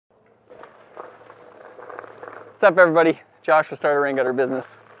What's up, everybody? Josh with Starter Rain Gutter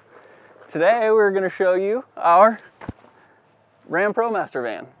Business. Today we're going to show you our Ram ProMaster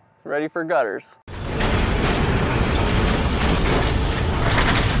van, ready for gutters.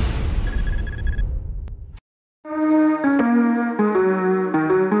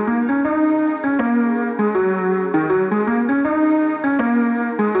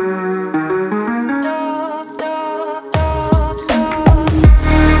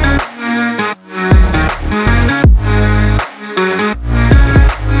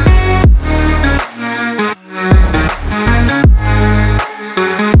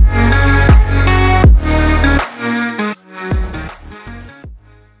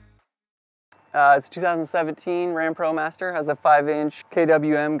 It's a 2017 Ram ProMaster, has a 5-inch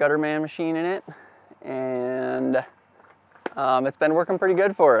KWM Gutterman machine in it, and it's been working pretty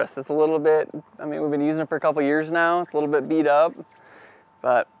good for us. It's a little bit, we've been using it for a couple years now. It's a little bit beat up,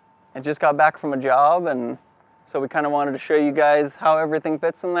 but it just got back from a job, and so we kind of wanted to show you guys how everything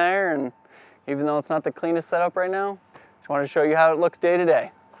fits in there, and even though it's not the cleanest setup right now, just wanted to show you how it looks day to day.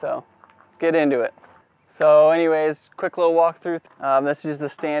 So let's get into it. So anyways, quick little walkthrough. This is just the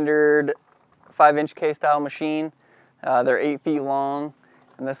standard 5-inch K-style machine. They're 8 feet long,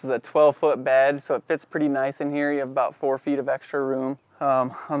 and this is a 12-foot bed, so it fits pretty nice in here. You have about 4 feet of extra room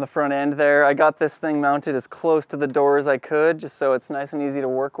on the front end there. I got this thing mounted as close to the door as I could, just so it's nice and easy to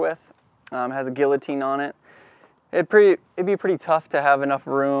work with. It has a guillotine on it. It'd be pretty tough to have enough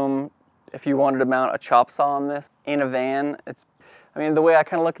room if you wanted to mount a chop saw on this in a van. The way I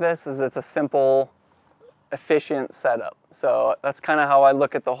kind of look at this is it's a simple, efficient setup. So that's kind of how I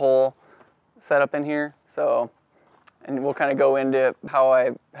look at the whole setup in here. And we'll kind of go into how I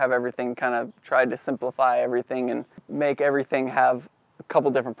have everything kind of tried to simplify everything and make everything have a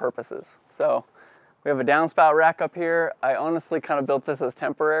couple different purposes. So we have a downspout rack up here. I honestly kind of built this as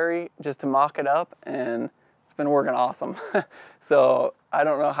temporary just to mock it up, and it's been working awesome. So I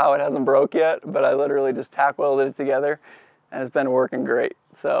don't know how it hasn't broke yet, but I literally just tack welded it together and it's been working great.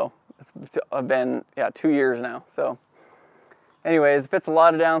 So it's been 2 years now. So anyways, it fits a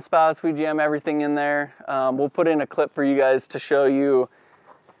lot of downspouts. We jam everything in there. We'll put in a clip for you guys to show you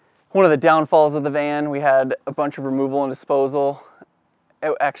one of the downfalls of the van. We had a bunch of removal and disposal.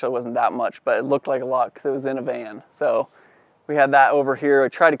 It actually wasn't that much, but it looked like a lot because it was in a van. So we had that over here. I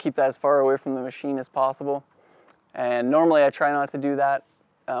try to keep that as far away from the machine as possible. And normally I try not to do that.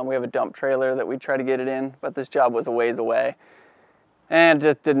 We have a dump trailer that we try to get it in, but this job was a ways away. And it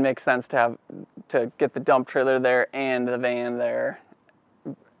just didn't make sense to get the dump trailer there and the van there.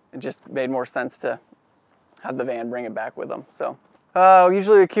 It just made more sense to have the van bring it back with them. So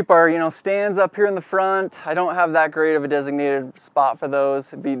usually we keep our stands up here in the front. I don't have that great of a designated spot for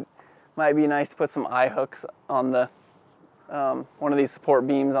those. Might be nice to put some eye hooks on the one of these support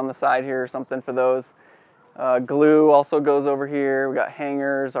beams on the side here or something for those. Glue also goes over here. We got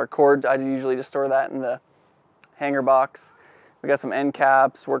hangers. Our cord, I usually just store that in the hanger box. We got some end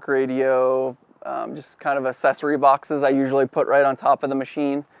caps, work radio, just kind of accessory boxes I usually put right on top of the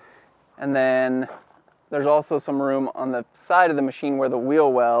machine. And then there's also some room on the side of the machine where the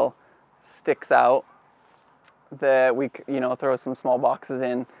wheel well sticks out that we throw some small boxes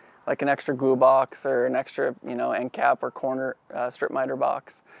in, like an extra glue box or an extra end cap or corner strip miter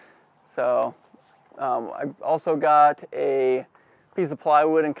box. So I also got a piece of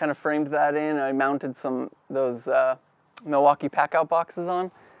plywood and kind of framed that in. I mounted those Milwaukee pack-out boxes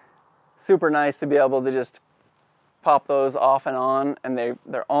on. Super nice to be able to just pop those off and on, and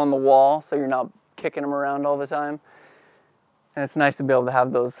they're on the wall, so you're not kicking them around all the time. And it's nice to be able to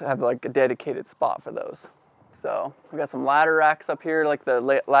have like a dedicated spot for those. So we got some ladder racks up here, like the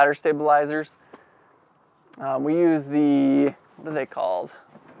ladder stabilizers. We use what are they called?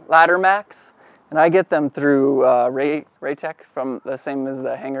 Ladder Max, and I get them through Raytech, from the same as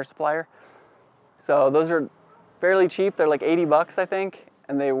the hanger supplier. So those are fairly cheap. They're like 80 bucks, I think,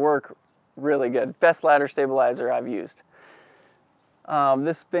 and they work really good. Best ladder stabilizer I've used.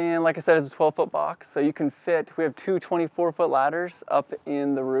 This van, like I said, is a 12-foot box, so you can fit, we have two 24-foot ladders up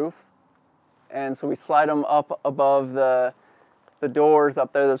in the roof, and so we slide them up above the doors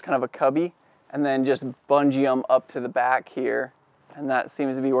up there. There's kind of a cubby, and then just bungee them up to the back here, and that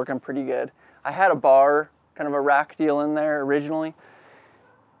seems to be working pretty good. I had a bar, kind of a rack deal in there originally,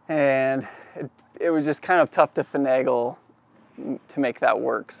 and it was just kind of tough to finagle to make that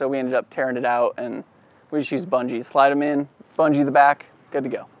work. So we ended up tearing it out, and we just use bungees. Slide them in, bungee the back, good to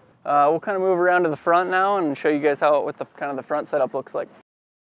go. We'll kind of move around to the front now and show you guys what the front setup looks like.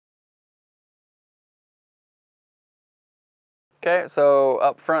 Okay, so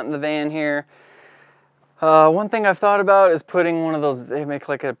up front in the van here, one thing I've thought about is putting one of those, they make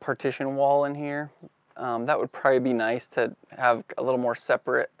like a partition wall in here. That would probably be nice to have a little more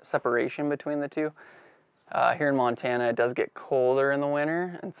separation between the two. Here in Montana, it does get colder in the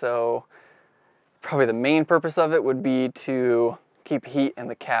winter, and so probably the main purpose of it would be to keep heat in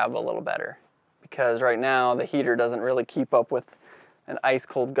the cab a little better, because right now the heater doesn't really keep up with an ice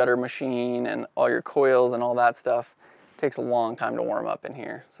cold gutter machine and all your coils and all that stuff. It takes a long time to warm up in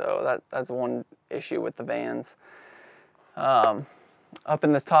here, so that's one issue with the vans. Up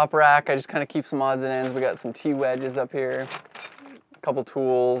in this top rack, I just kind of keep some odds and ends. We got some T-wedges up here, a couple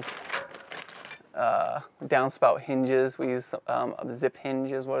tools, downspout hinges. We use a zip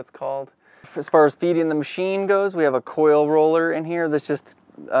hinge is what it's called. As far as feeding the machine goes, we have a coil roller in here that's just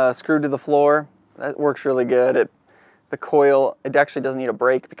screwed to the floor. That works really good. The coil, it actually doesn't need a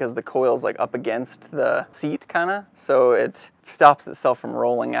brake because the coil's like up against the seat kinda, so it stops itself from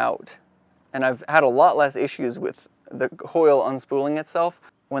rolling out. And I've had a lot less issues with the coil unspooling itself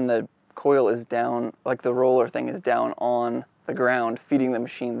when the coil is down, like the roller thing is down on the ground, feeding the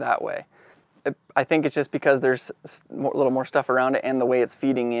machine that way. I think it's just because there's a little more stuff around it and the way it's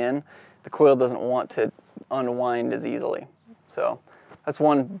feeding in, the coil doesn't want to unwind as easily. So that's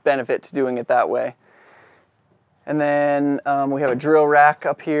one benefit to doing it that way. And then we have a drill rack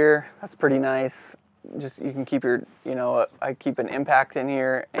up here. That's pretty nice. Just you can keep your, I keep an impact in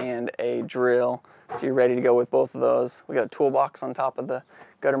here and a drill, so you're ready to go with both of those. We got a toolbox on top of the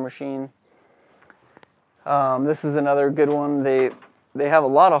gutter machine. This is another good one. They have a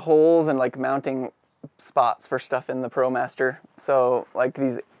lot of holes and like mounting spots for stuff in the ProMaster. So like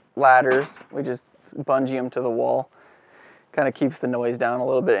these ladders, we just bungee them to the wall. Kind of keeps the noise down a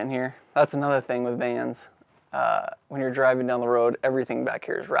little bit in here. That's another thing with vans. When you're driving down the road, everything back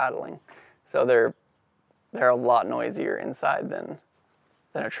here is rattling. So they're a lot noisier inside than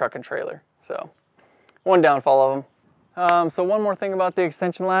a truck and trailer. So one downfall of them. So one more thing about the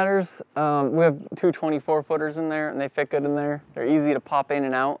extension ladders. We have two 24-footers in there, and they fit good in there. They're easy to pop in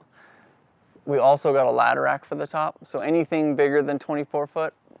and out. We also got a ladder rack for the top, so anything bigger than 24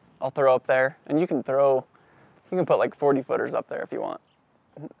 foot, I'll throw up there. And you can put like 40-footers up there if you want.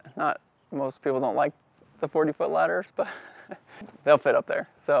 Most people don't like the 40-foot ladders, but they'll fit up there.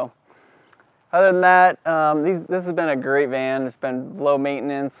 So other than that, this has been a great van. It's been low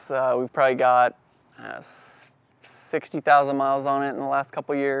maintenance. We've probably got 60,000 miles on it in the last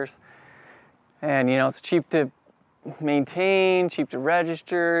couple years. And it's cheap to maintain, cheap to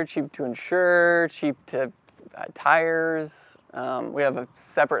register, cheap to insure, cheap to tires. We have a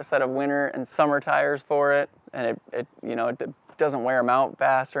separate set of winter and summer tires for it, and it doesn't wear them out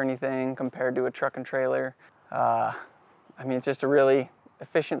fast or anything compared to a truck and trailer. It's just a really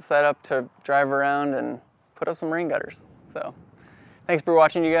efficient setup to drive around and put up some rain gutters. So thanks for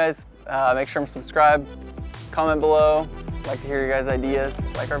watching, you guys. Make sure to subscribe, comment below. I'd like to hear your guys' ideas.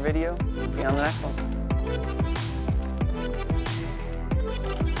 Like our video. See you on the next one.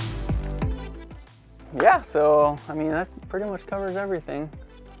 Yeah, so that pretty much covers everything.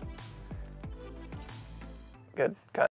 Good cut.